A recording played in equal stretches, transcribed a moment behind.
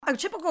a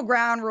typical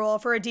ground rule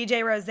for a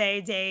DJ Rose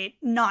date,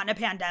 not in a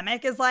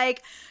pandemic, is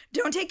like,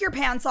 don't take your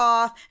pants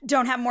off,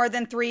 don't have more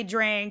than 3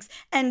 drinks,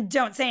 and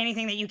don't say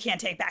anything that you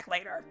can't take back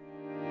later.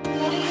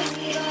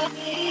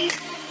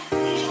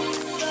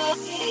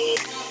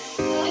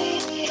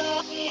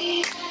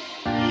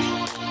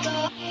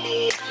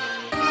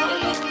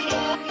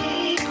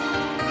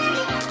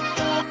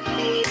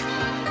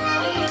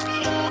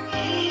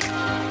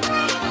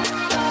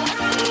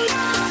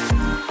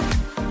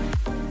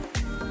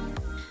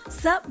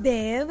 Sup,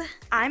 babe?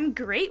 I'm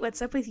great.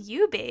 What's up with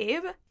you,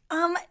 babe?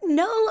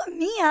 No,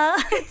 Mia.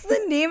 It's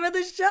the name of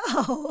the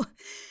show.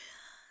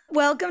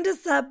 Welcome to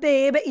Sup,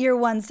 Babe, your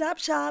one-stop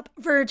shop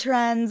for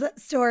trends,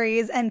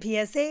 stories, and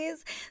PSAs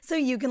so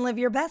you can live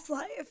your best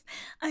life.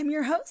 I'm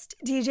your host,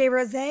 DJ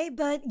Rose,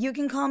 but you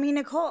can call me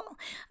Nicole.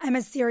 I'm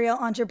a serial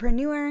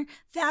entrepreneur,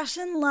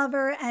 fashion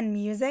lover, and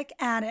music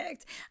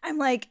addict. I'm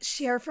like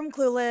Cher from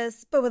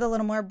Clueless, but with a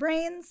little more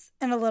brains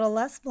and a little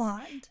less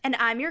blonde. And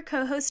I'm your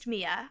co-host,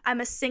 Mia.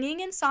 I'm a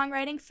singing and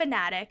songwriting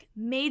fanatic,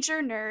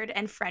 major nerd,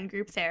 and friend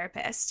group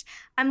therapist.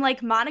 I'm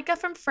like Monica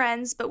from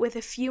Friends, but with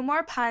a few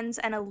more puns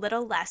and a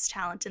little less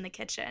talent in the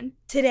kitchen.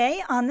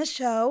 Today on the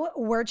show,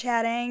 we're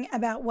chatting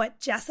about what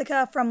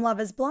Jessica from Love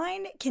is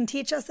Blind can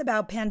teach us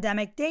about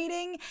pandemic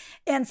dating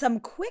and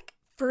some quick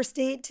first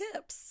date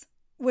tips,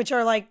 which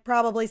are like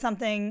probably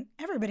something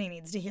everybody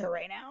needs to hear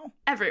right now.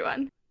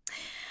 Everyone.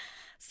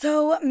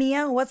 So,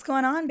 Mia, what's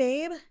going on,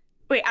 babe?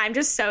 Wait, I'm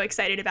just so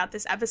excited about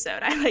this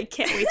episode. I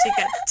can't wait to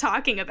get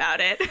talking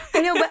about it.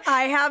 I know, but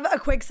I have a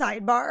quick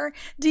sidebar.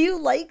 Do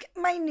you like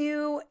my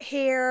new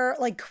hair,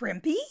 like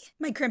crimpy?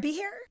 My crimpy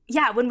hair?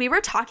 Yeah, when we were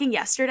talking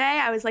yesterday,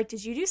 I was like,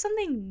 did you do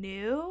something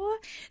new?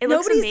 It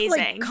looks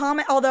amazing.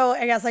 Like, although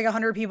I guess like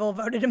 100 people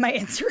voted in my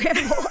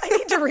Instagram poll. I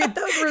need to read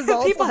those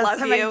results. People last love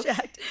time you. I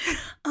checked.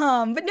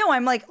 But no,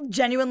 I'm like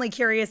genuinely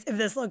curious if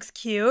this looks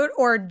cute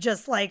or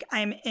just like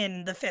I'm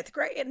in the 5th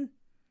grade.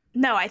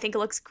 No, I think it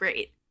looks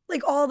great.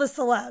 Like all the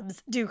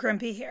celebs do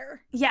crimpy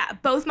hair. Yeah,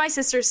 both my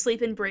sisters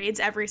sleep in braids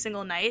every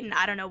single night, and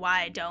I don't know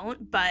why I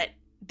don't, but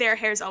their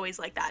hair's always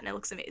like that, and it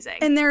looks amazing.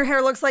 And their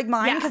hair looks like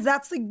mine, because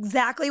that's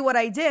exactly what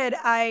I did.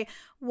 I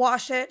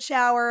washed it,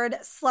 showered,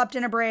 slept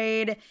in a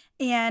braid,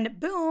 and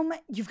boom,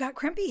 you've got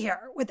crimpy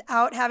hair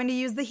without having to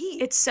use the heat.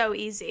 It's so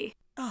easy.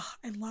 Oh,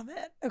 I love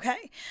it.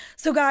 Okay.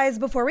 So guys,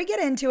 before we get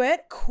into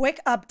it,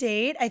 quick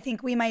update. I think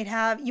you might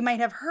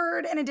have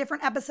heard in a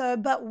different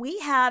episode, but we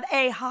have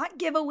a hot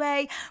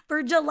giveaway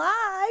for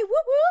July. Woo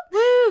woo.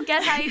 Woo,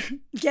 get hype.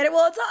 Get it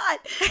while it's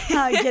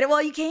hot. Get it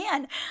while you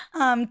can.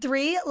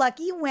 3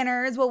 lucky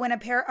winners will win a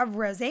pair of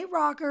Rose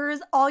Rockers.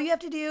 All you have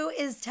to do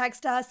is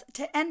text us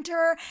to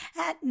enter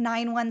at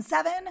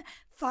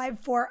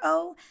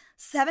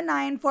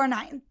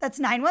 917-540-7949. That's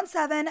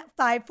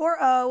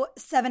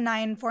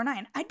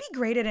 917-540-7949. I'd be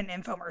great at an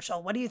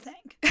infomercial. What do you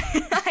think?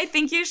 I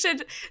think you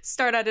should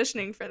start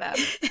auditioning for them.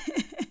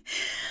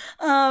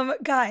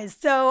 Guys,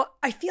 so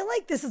I feel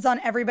like this is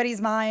on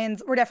everybody's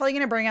minds. We're definitely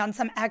going to bring on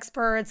some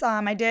experts.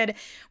 We did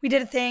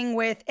a thing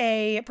with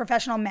a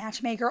professional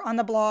matchmaker on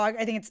the blog.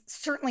 I think it's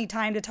certainly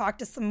time to talk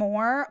to some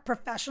more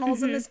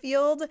professionals in this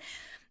field.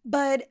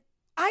 But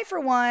I, for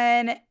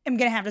one, am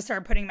going to have to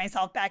start putting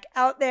myself back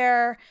out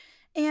there.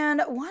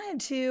 And wanted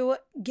to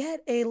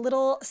get a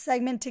little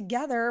segment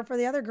together for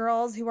the other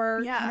girls who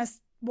are kind of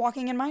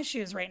walking in my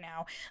shoes right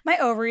now. My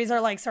ovaries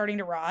are like starting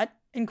to rot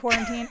in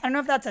quarantine. I don't know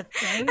if that's a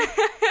thing.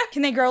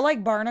 Can they grow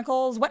like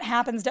barnacles? What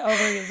happens to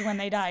ovaries when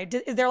they die?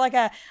 Is there like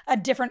a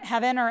different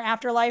heaven or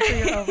afterlife for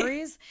your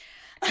ovaries?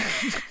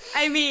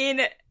 I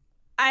mean,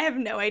 I have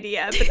no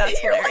idea, but that's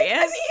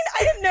hilarious.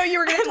 I didn't know you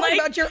were going to talk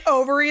about your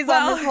ovaries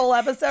on this whole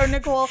episode,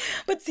 Nicole.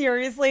 But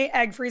seriously,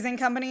 egg freezing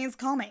companies,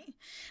 call me.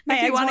 My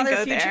eggs want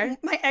their future. There.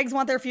 My eggs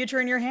want their future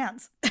in your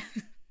hands. You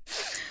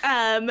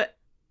have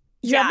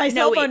my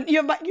cell phone.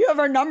 You have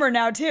our number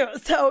now too.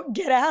 So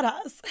get at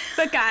us.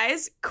 But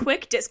guys,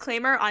 quick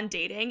disclaimer on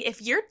dating: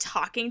 if you're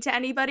talking to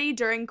anybody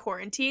during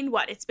quarantine,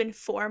 it's been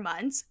 4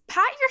 months,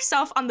 pat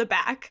yourself on the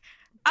back.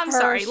 I'm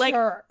sorry, like,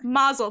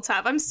 mazel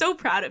tov. I'm so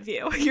proud of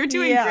you. You're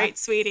doing great,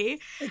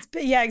 sweetie.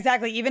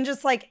 Exactly. Even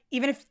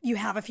if you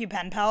have a few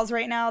pen pals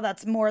right now,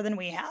 that's more than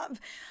we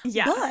have.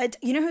 Yeah. But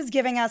you know who's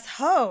giving us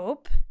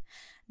hope?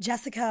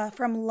 Jessica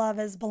from Love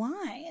is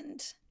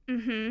Blind.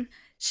 Mm-hmm.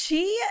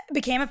 She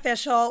became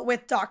official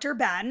with Dr.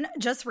 Ben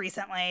just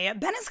recently.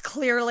 Ben is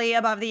clearly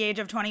above the age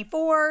of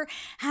 24,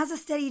 has a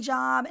steady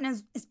job, and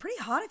is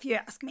pretty hot if you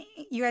ask me.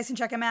 You guys can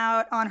check him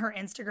out on her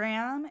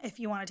Instagram if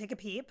you want to take a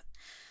peep.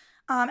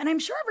 And I'm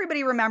sure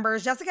everybody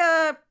remembers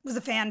Jessica was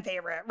a fan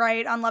favorite,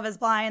 right? On Love is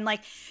Blind.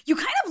 Like, you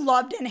kind of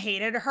loved and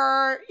hated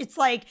her. It's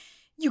like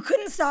you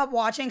couldn't stop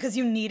watching because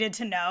you needed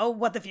to know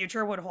what the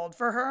future would hold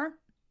for her.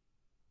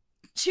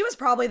 She was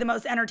probably the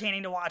most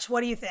entertaining to watch.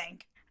 What do you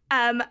think?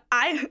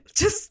 I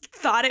just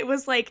thought it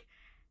was like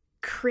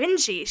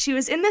cringy. She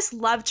was in this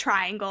love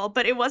triangle,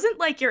 but it wasn't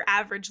like your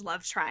average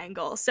love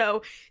triangle.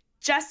 So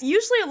just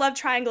usually a love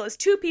triangle is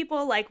 2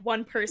 people, like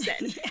 1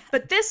 person.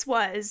 But this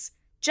was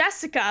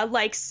Jessica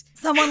likes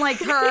someone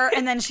likes her,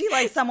 and then she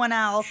likes someone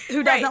else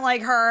who doesn't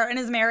like her and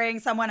is marrying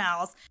someone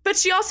else. But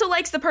she also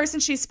likes the person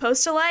she's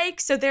supposed to like,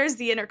 so there's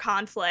the inner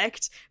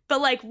conflict. But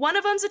like one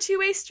of them's a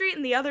two-way street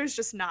and the other's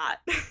just not.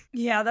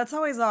 Yeah, that's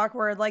always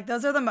awkward. Like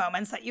those are the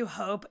moments that you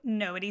hope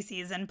nobody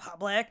sees in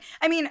public.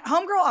 I mean,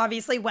 Homegirl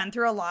obviously went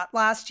through a lot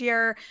last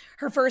year.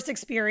 Her first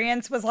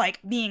experience was like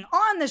being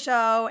on the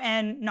show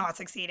and not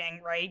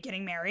succeeding, right?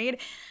 Getting married.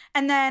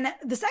 And then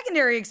the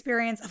secondary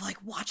experience of like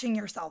watching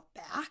yourself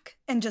back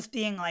and just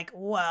being like,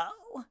 whoa.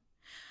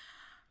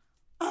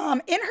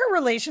 In her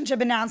relationship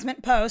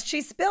announcement post,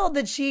 she spilled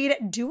that she'd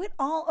do it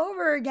all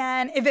over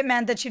again if it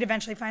meant that she'd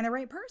eventually find the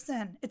right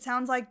person. It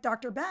sounds like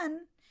Dr.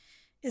 Ben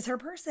is her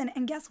person.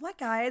 And guess what,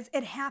 guys?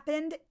 It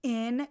happened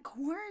in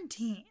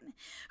quarantine.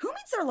 Who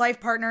meets their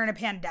life partner in a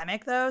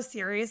pandemic, though?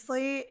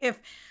 Seriously? If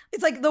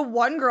it's like the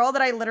one girl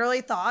that I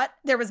literally thought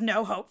there was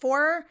no hope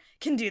for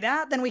can do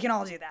that, then we can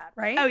all do that,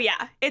 right? Oh,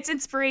 yeah. It's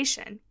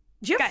inspiration.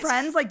 Do you have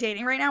friends like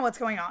dating right now? What's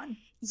going on?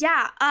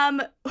 Yeah.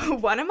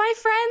 One of my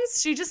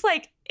friends, she just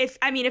like, if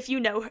you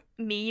know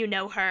me, you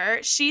know her.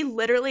 She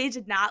literally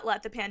did not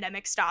let the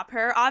pandemic stop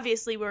her.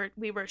 Obviously,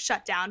 we were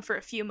shut down for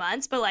a few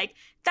months, but like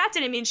that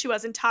didn't mean she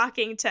wasn't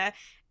talking to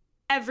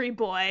every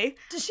boy.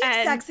 Does she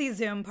have sexy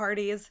Zoom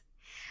parties?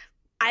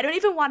 I don't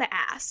even want to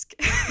ask.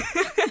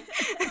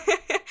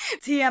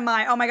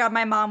 TMI. Oh my God,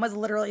 my mom was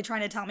literally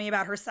trying to tell me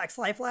about her sex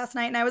life last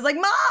night, and I was like,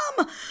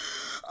 Mom!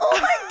 Oh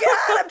my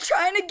God, I'm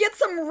trying to get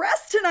some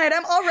rest tonight.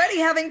 I'm already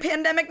having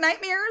pandemic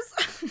nightmares.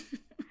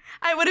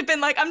 I would have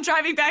been like, I'm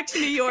driving back to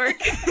New York.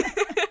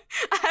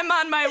 I'm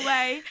on my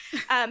way.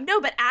 No,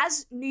 but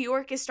as New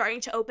York is starting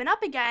to open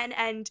up again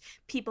and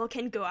people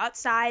can go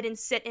outside and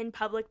sit in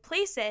public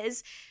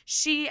places,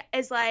 she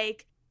is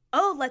like,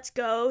 oh, let's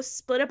go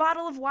split a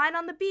bottle of wine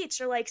on the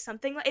beach or like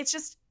something.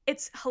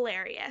 It's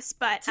hilarious.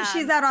 But so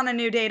she's out on a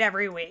new date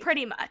every week.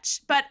 Pretty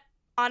much. But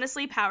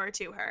honestly, power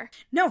to her.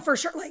 No, for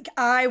sure. Like,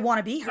 I want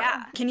to be her.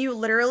 Yeah. Can you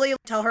literally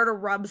tell her to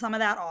rub some of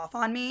that off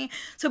on me?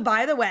 So,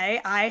 by the way,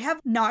 I have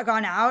not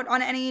gone out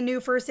on any new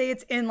first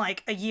dates in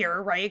like a year,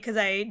 right? Because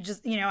I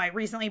just, I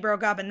recently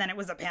broke up and then it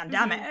was a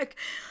pandemic.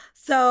 Mm-hmm.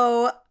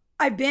 So,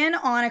 I've been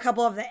on a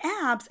couple of the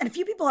apps and a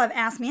few people have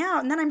asked me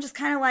out. And then I'm just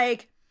kind of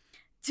like,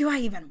 do I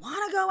even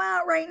want to go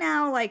out right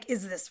now? Like,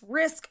 is this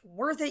risk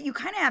worth it? You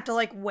kind of have to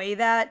like weigh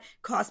that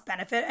cost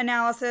benefit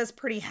analysis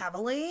pretty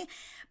heavily.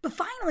 But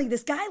finally,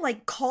 this guy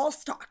like call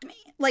stalked me.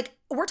 Like,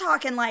 we're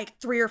talking like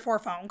 3 or 4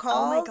 phone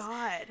calls. Oh my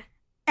God.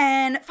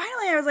 And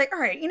finally I was like, all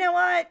right, you know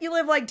what? You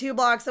live like 2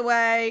 blocks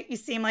away. You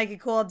seem like a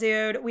cool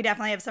dude. We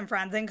definitely have some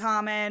friends in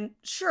common.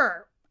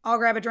 Sure, I'll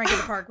grab a drink at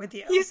the park with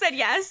you. You said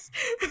yes.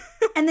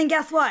 And then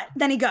guess what?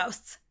 Then he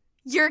ghosts.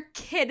 You're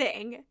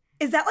kidding.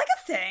 Is that like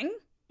a thing?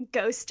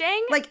 Ghosting?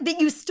 Like that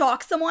you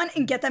stalk someone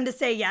and get them to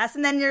say yes,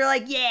 and then you're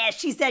like, yeah,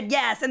 she said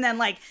yes, and then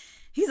like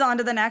he's on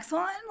to the next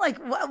one? Like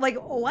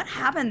what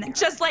happened there?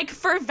 Just like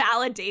for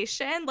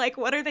validation? Like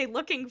what are they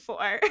looking for?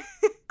 I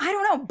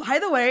don't know. By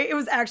the way, it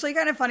was actually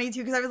kind of funny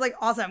too because I was like,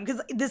 awesome,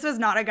 because this was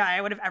not a guy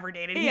I would have ever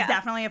dated. He's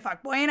definitely a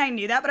fuckboy, and I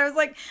knew that, but I was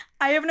like,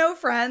 I have no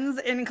friends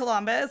in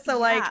Columbus, so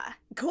like,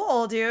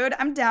 cool, dude.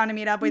 I'm down to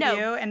meet up with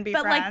you and be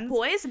friends. But like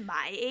boys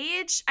my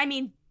age, I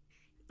mean,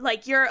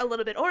 like, you're a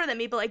little bit older than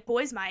me, but, like,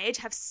 boys my age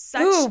have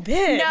such... Ooh,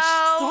 bitch.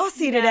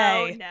 Saucy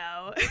today.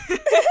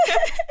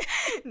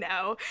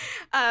 No.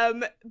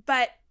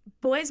 But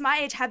boys my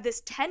age have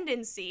this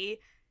tendency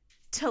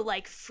to,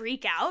 like,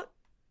 freak out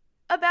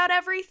about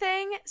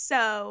everything.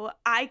 So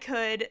I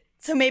could...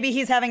 So maybe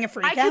he's having a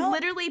freak out? I could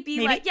literally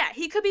be like, yeah,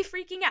 he could be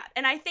freaking out.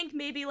 And I think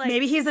maybe, like...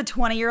 Maybe he's a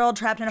 20-year-old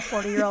trapped in a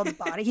 40-year-old's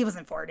body. He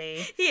wasn't 40.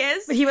 He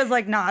is. But he was,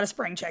 like, not a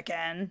spring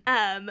chicken.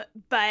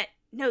 But...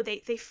 No, they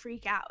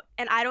freak out.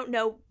 And I don't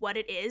know what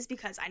it is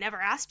because I never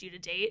asked you to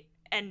date.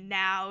 And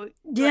now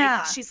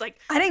like, she's like...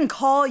 I didn't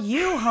call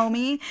you,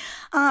 homie.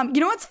 You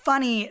know what's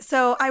funny?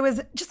 So I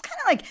was just kind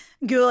of like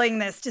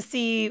Googling this to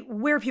see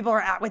where people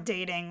are at with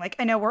dating. Like,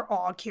 I know we're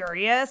all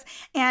curious.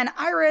 And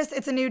Iris,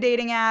 it's a new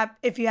dating app.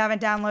 If you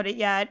haven't downloaded it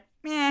yet,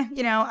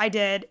 I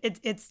did.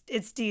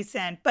 It's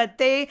decent. But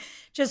they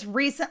just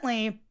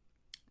recently...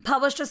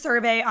 published a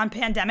survey on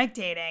pandemic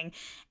dating,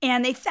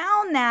 and they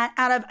found that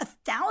out of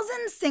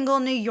 1,000 single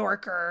New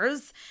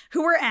Yorkers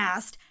who were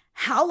asked,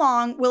 how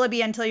long will it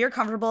be until you're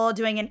comfortable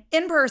doing an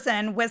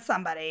in-person with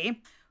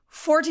somebody,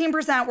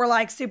 14% were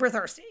like super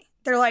thirsty.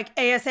 They're like,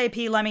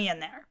 ASAP, let me in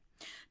there.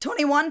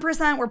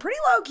 21% were pretty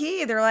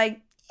low-key. They're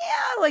like,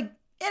 yeah, like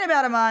in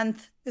about a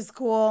month is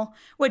cool,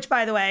 which,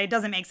 by the way,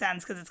 doesn't make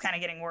sense because it's kind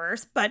of getting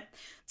worse. But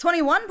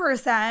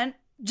 21%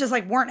 just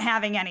like weren't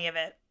having any of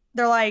it.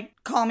 They're like,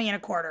 call me in a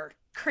quarter.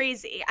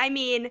 Crazy. I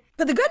mean...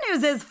 But the good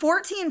news is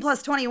 14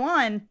 plus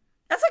 21,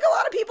 That's like a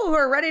lot of people who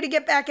are ready to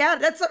get back at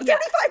it. That's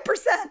 35%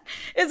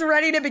 is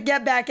ready to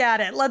get back at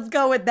it. Let's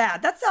go with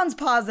that. That sounds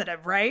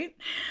positive, right?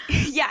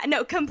 Yeah,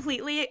 no,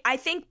 completely. I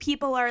think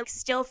people are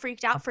still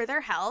freaked out for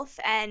their health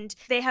and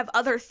they have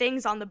other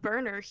things on the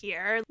burner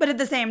here. But at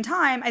the same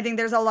time, I think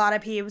there's a lot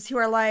of peeps who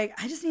are like,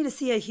 I just need to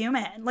see a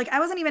human. Like, I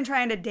wasn't even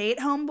trying to date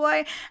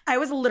homeboy. I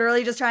was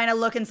literally just trying to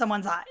look in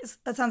someone's eyes.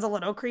 That sounds a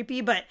little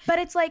creepy, but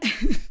it's like...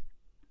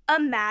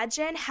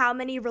 Imagine how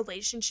many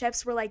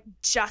relationships were like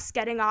just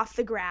getting off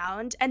the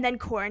ground and then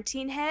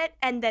quarantine hit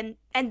and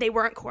they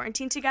weren't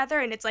quarantined together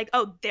and it's like,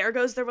 oh, there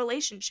goes the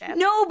relationship.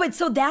 No, but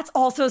so that's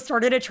also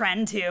started a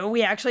trend too.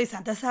 We actually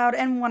sent this out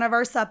in one of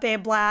our Sup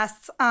Babe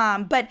blasts.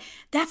 But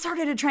that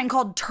started a trend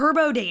called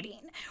turbo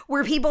dating,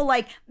 where people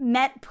like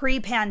met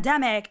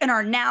pre-pandemic and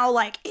are now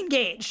like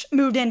engaged,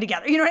 moved in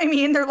together. You know what I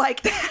mean? They're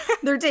like,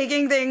 they're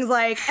taking things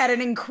like at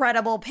an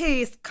incredible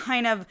pace,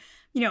 kind of,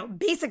 you know,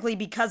 basically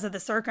because of the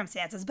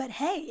circumstances. But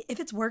hey, if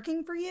it's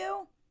working for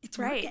you, it's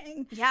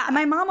working. Yeah. And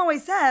my mom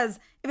always says,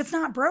 if it's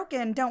not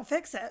broken, don't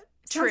fix it.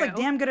 Sounds like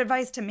damn good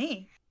advice to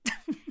me.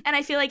 And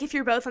I feel like if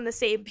you're both on the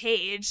same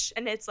page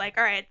and it's like,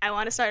 all right, I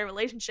want to start a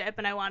relationship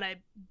and I want to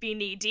be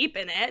knee deep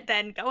in it,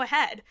 then go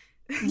ahead.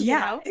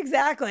 Yeah,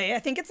 exactly. I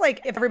think it's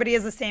like if everybody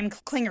has the same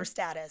clinger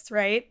status,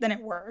 right? Then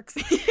it works.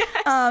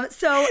 Yes.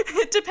 So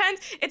it depends.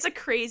 It's a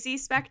crazy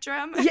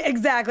spectrum. Yeah,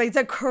 exactly. It's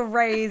a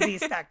crazy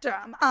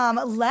spectrum.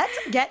 Let's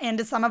get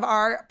into some of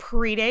our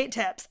pre-date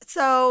tips.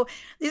 So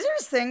these are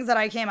just things that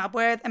I came up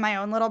with in my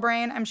own little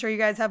brain. I'm sure you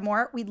guys have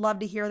more. We'd love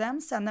to hear them.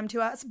 Send them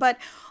to us. But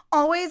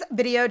always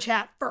video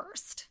chat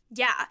first.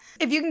 Yeah.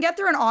 If you can get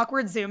through an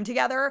awkward Zoom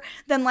together,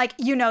 then like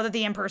you know that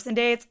the in-person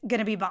date's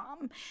gonna be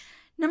bomb.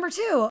 Number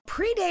 2,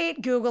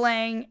 pre-date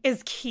Googling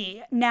is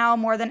key now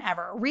more than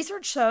ever.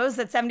 Research shows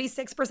that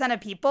 76% of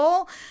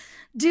people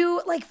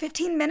do like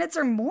 15 minutes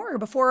or more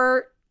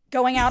before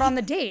going out on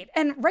the date.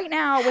 And right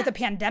now, with the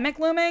pandemic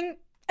looming,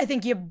 I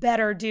think you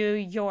better do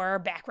your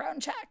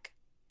background check.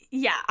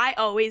 Yeah, I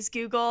always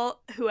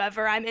Google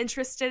whoever I'm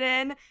interested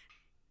in.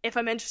 If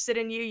I'm interested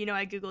in you, you know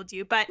I Googled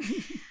you. But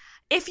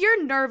if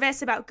you're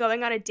nervous about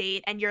going on a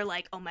date and you're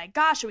like, oh my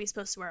gosh, are we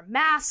supposed to wear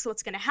masks?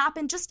 What's going to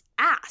happen? Just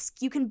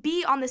ask. You can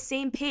be on the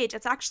same page.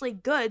 It's actually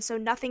good, so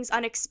nothing's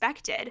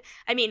unexpected.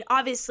 I mean,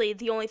 obviously,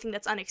 the only thing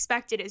that's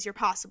unexpected is your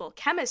possible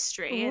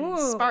chemistry and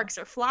sparks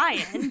are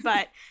flying,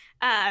 but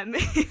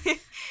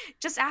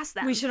just ask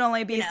them. We should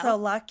only be so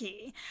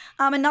lucky.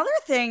 Another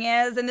thing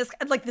is, and this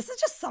is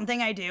just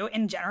something I do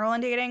in general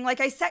in dating, like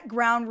I set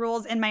ground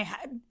rules in my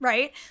head,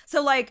 right?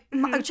 So like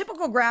a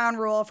typical ground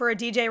rule for a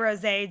DJ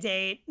Rose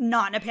date,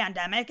 not in a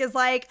pandemic, is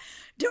like,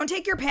 don't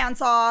take your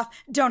pants off,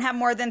 don't have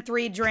more than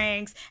 3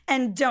 drinks,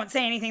 and don't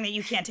say anything that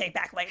you can't take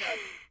back later,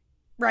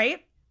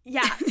 right?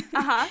 Yeah.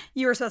 Uh-huh.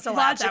 You were supposed to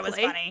laugh. That was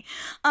funny.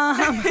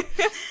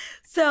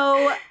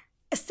 So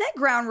set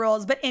ground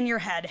rules, but in your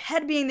head.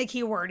 Head being the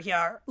key word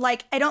here.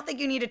 Like, I don't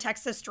think you need to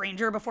text a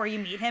stranger before you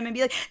meet him and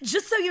be like,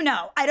 just so you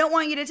know, I don't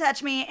want you to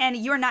touch me and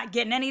you're not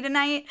getting any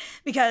tonight,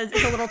 because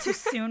it's a little too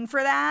soon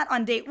for that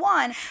on date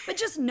 1. But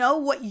just know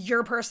what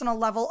your personal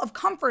level of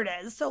comfort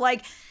is. So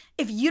like,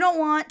 if you don't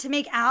want to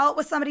make out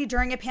with somebody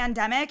during a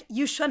pandemic,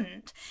 you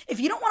shouldn't. If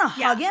you don't want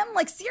to hug him,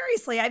 like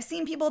seriously, I've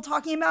seen people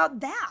talking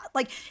about that.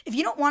 Like if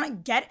you don't want to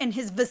get in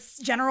his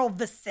general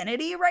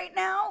vicinity right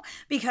now,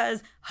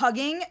 because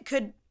hugging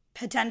could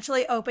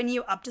potentially open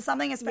you up to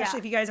something, especially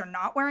if you guys are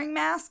not wearing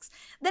masks,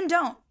 then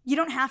don't. You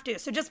don't have to.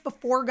 So just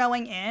before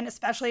going in,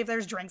 especially if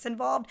there's drinks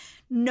involved,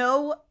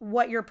 know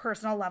what your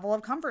personal level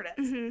of comfort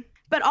is. Mm-hmm.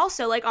 But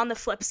also, like on the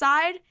flip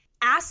side,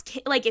 ask,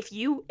 like if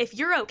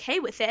you're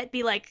okay with it,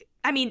 be like,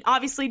 I mean,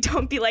 obviously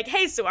don't be like,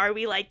 hey, so are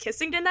we like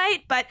kissing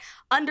tonight? But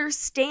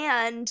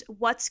understand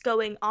what's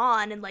going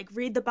on and like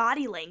read the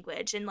body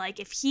language. And like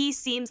if he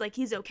seems like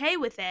he's okay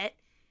with it,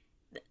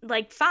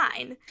 like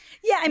fine.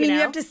 Yeah, I mean, you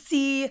have to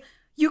see,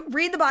 you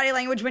read the body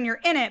language when you're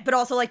in it, but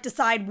also like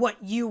decide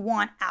what you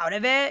want out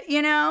of it,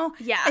 you know?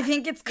 Yeah. I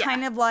think it's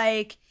kind of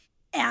like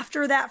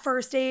after that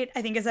first date,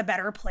 I think is a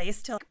better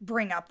place to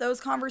bring up those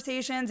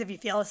conversations. If you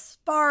feel a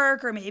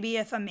spark, or maybe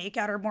if a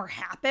makeout or more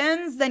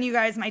happens, then you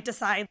guys might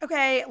decide,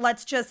 okay,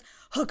 let's just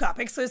hook up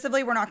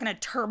exclusively. We're not going to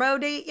turbo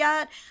date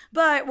yet,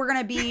 but we're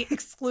going to be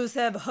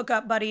exclusive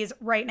hookup buddies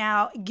right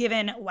now,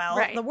 given,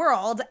 the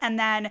world. And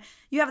then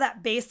you have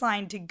that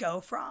baseline to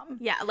go from.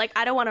 Yeah, like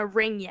I don't want to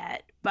ring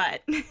yet,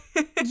 but.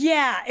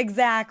 Yeah,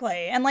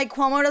 exactly. And like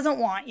Cuomo doesn't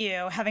want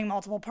you having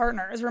multiple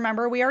partners.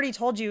 Remember, we already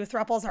told you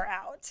thruples are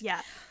out.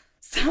 Yeah.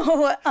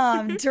 So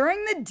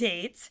during the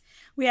date,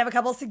 we have a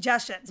couple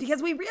suggestions,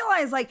 because we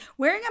realized like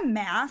wearing a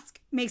mask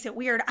makes it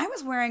weird. I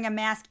was wearing a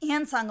mask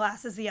and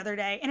sunglasses the other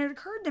day, and it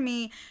occurred to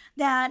me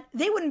that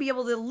they wouldn't be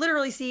able to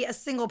literally see a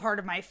single part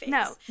of my face.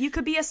 No, you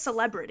could be a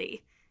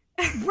celebrity.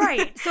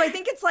 Right. So I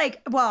think it's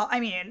like, well, I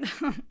mean,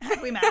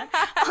 we met.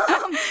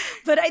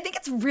 But I think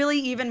it's really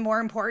even more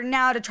important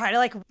now to try to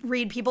like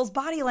read people's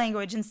body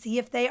language and see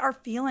if they are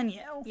feeling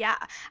you. Yeah.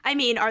 I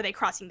mean, are they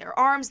crossing their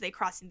arms? Are they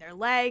crossing their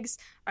legs?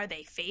 Are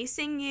they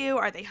facing you?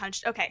 Are they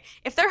hunched? Okay.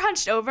 If they're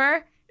hunched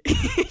over,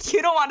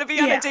 You don't want to be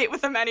on a date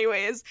with them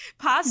anyways.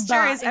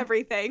 Posture is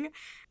everything.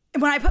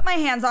 When I put my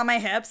hands on my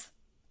hips,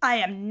 I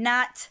am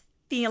not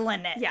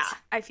feeling it. Yeah,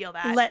 I feel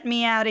that. Let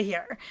me out of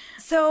here.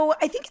 So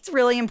I think it's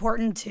really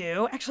important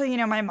too. Actually,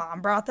 my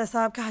mom brought this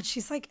up. God,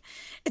 she's like,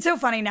 it's so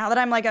funny now that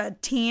I'm like a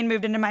teen,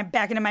 moved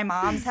back into my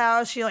mom's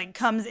house. She like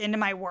comes into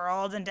my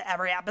world, into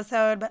every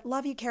episode, but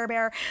love you, Care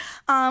Bear.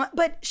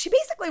 But she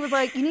basically was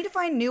like, you need to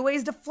find new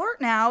ways to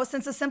flirt now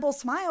since a simple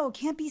smile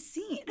can't be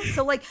seen.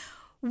 So like,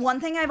 one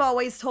thing I've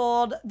always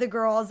told the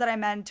girls that I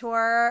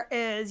mentor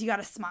is you got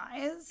to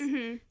smize.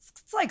 Mm-hmm.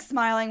 It's like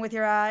smiling with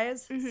your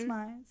eyes. Mm-hmm.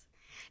 Smize.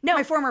 No.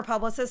 My former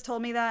publicist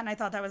told me that, and I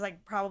thought that was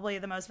like probably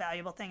the most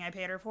valuable thing I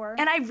paid her for.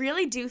 And I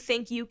really do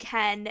think you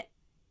can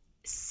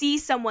see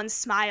someone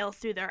smile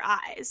through their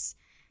eyes.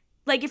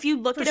 Like if you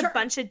look at a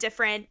bunch of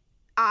different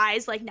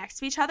eyes like next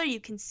to each other, you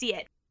can see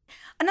it.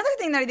 Another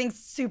thing that I think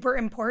is super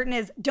important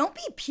is don't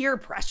be peer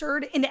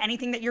pressured into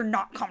anything that you're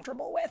not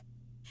comfortable with.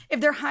 If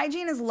their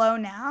hygiene is low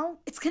now,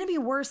 it's going to be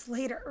worse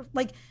later.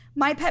 Like,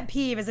 my pet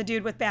peeve is a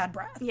dude with bad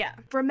breath. Yeah.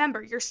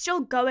 Remember, you're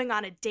still going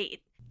on a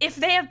date. If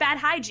they have bad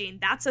hygiene,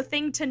 that's a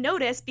thing to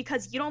notice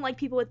because you don't like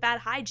people with bad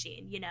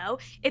hygiene,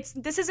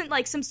 This isn't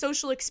like some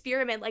social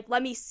experiment, like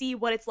let me see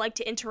what it's like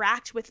to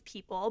interact with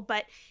people,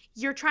 but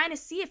you're trying to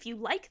see if you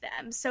like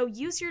them. So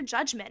use your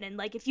judgment, and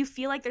like if you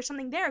feel like there's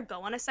something there,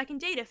 go on a second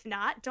date. If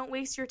not, don't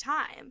waste your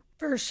time.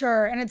 For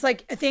sure. And it's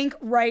like, I think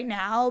right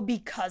now,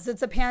 because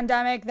it's a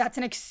pandemic, that's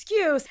an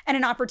excuse and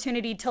an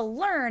opportunity to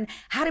learn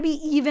how to be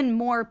even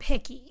more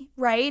picky,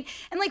 right?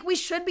 And like we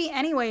should be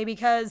anyway,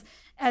 because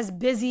as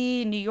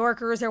busy New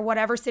Yorkers or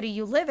whatever city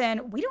you live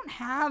in, we don't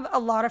have a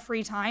lot of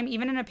free time,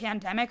 even in a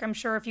pandemic. I'm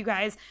sure if you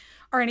guys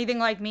are anything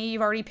like me,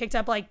 you've already picked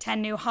up like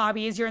 10 new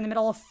hobbies. You're in the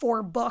middle of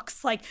 4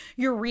 books, like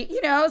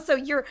so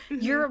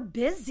you're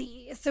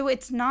busy. So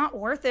it's not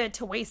worth it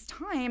to waste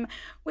time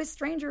with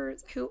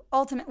strangers who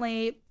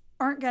ultimately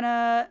aren't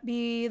gonna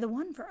be the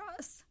one for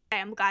us.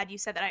 I'm glad you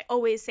said that. I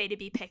always say to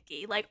be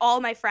picky. Like all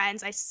my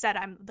friends, I said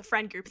I'm the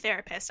friend group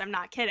therapist. I'm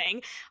not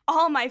kidding.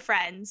 All my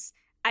friends,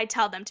 I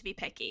tell them to be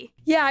picky.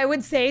 Yeah, I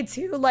would say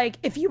too, like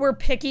if you were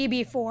picky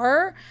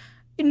before,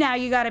 now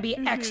you got to be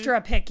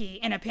extra picky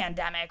in a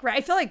pandemic, right?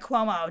 I feel like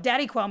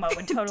Daddy Cuomo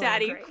would totally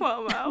Daddy agree.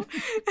 Cuomo.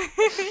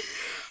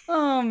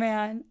 Oh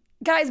man.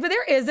 Guys, but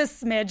there is a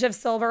smidge of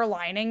silver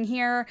lining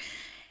here.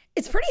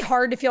 It's pretty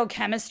hard to feel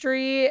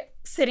chemistry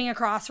sitting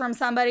across from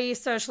somebody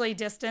socially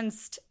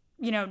distanced,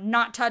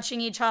 not touching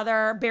each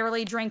other,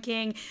 barely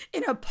drinking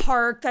in a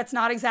park that's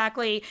not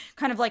exactly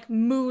kind of like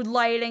mood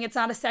lighting. It's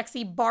not a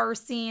sexy bar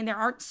scene. There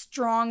aren't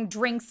strong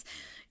drinks,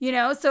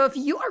 So if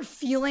you are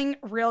feeling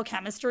real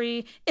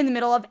chemistry in the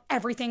middle of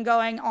everything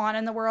going on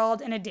in the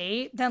world in a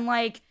date, then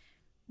like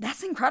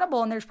that's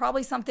incredible. And there's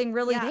probably something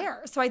really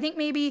there. So I think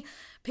maybe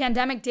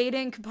pandemic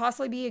dating could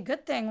possibly be a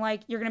good thing.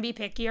 Like you're going to be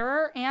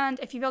pickier. And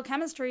if you feel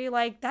chemistry,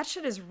 like that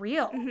shit is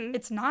real. Mm-hmm.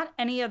 It's not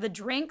any of the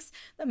drinks,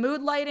 the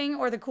mood lighting,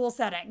 or the cool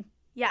setting.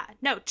 Yeah,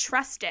 no,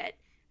 trust it.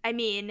 I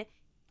mean,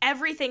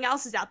 everything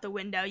else is out the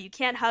window. You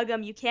can't hug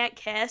them. You can't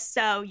kiss.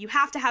 So you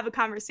have to have a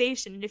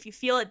conversation. And if you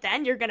feel it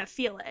then, you're going to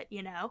feel it,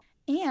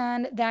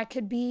 And that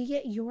could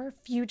be your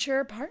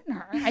future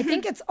partner. I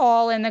think it's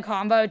all in the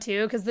combo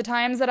too, because the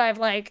times that I've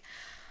like,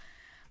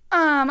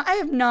 I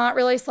have not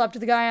really slept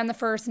with the guy on the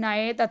first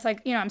night. That's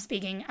like, I'm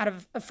speaking out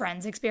of a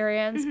friend's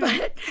experience.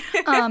 But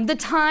the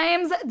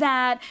times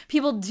that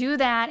people do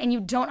that and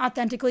you don't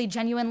authentically,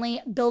 genuinely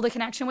build a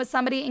connection with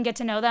somebody and get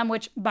to know them,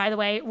 which, by the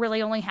way,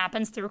 really only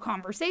happens through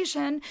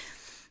conversation,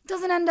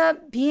 doesn't end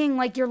up being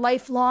like your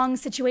lifelong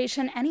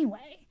situation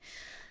anyway.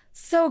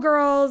 So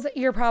girls,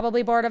 you're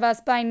probably bored of us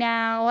by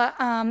now,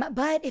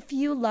 but if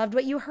you loved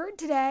what you heard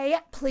today,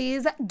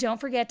 please don't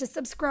forget to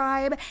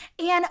subscribe,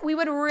 and we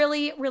would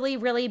really, really,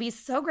 really be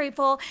so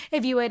grateful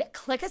if you would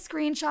click a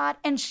screenshot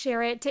and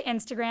share it to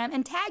Instagram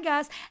and tag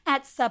us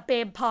at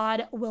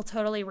SupBabePod. We'll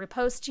totally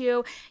repost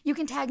you. You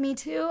can tag me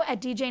too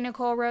at DJ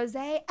Nicole Rose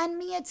and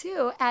Mia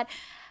too at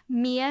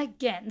Mia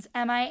Ginz,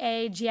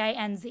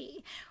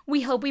 Miaginz.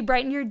 We hope we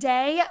brighten your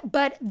day,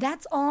 but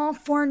that's all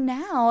for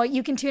now.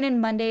 You can tune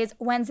in Mondays,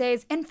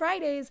 Wednesdays, and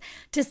Fridays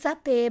to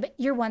Sup Babe,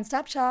 your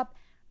one-stop shop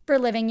for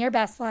living your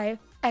best life.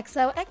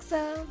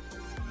 XOXO.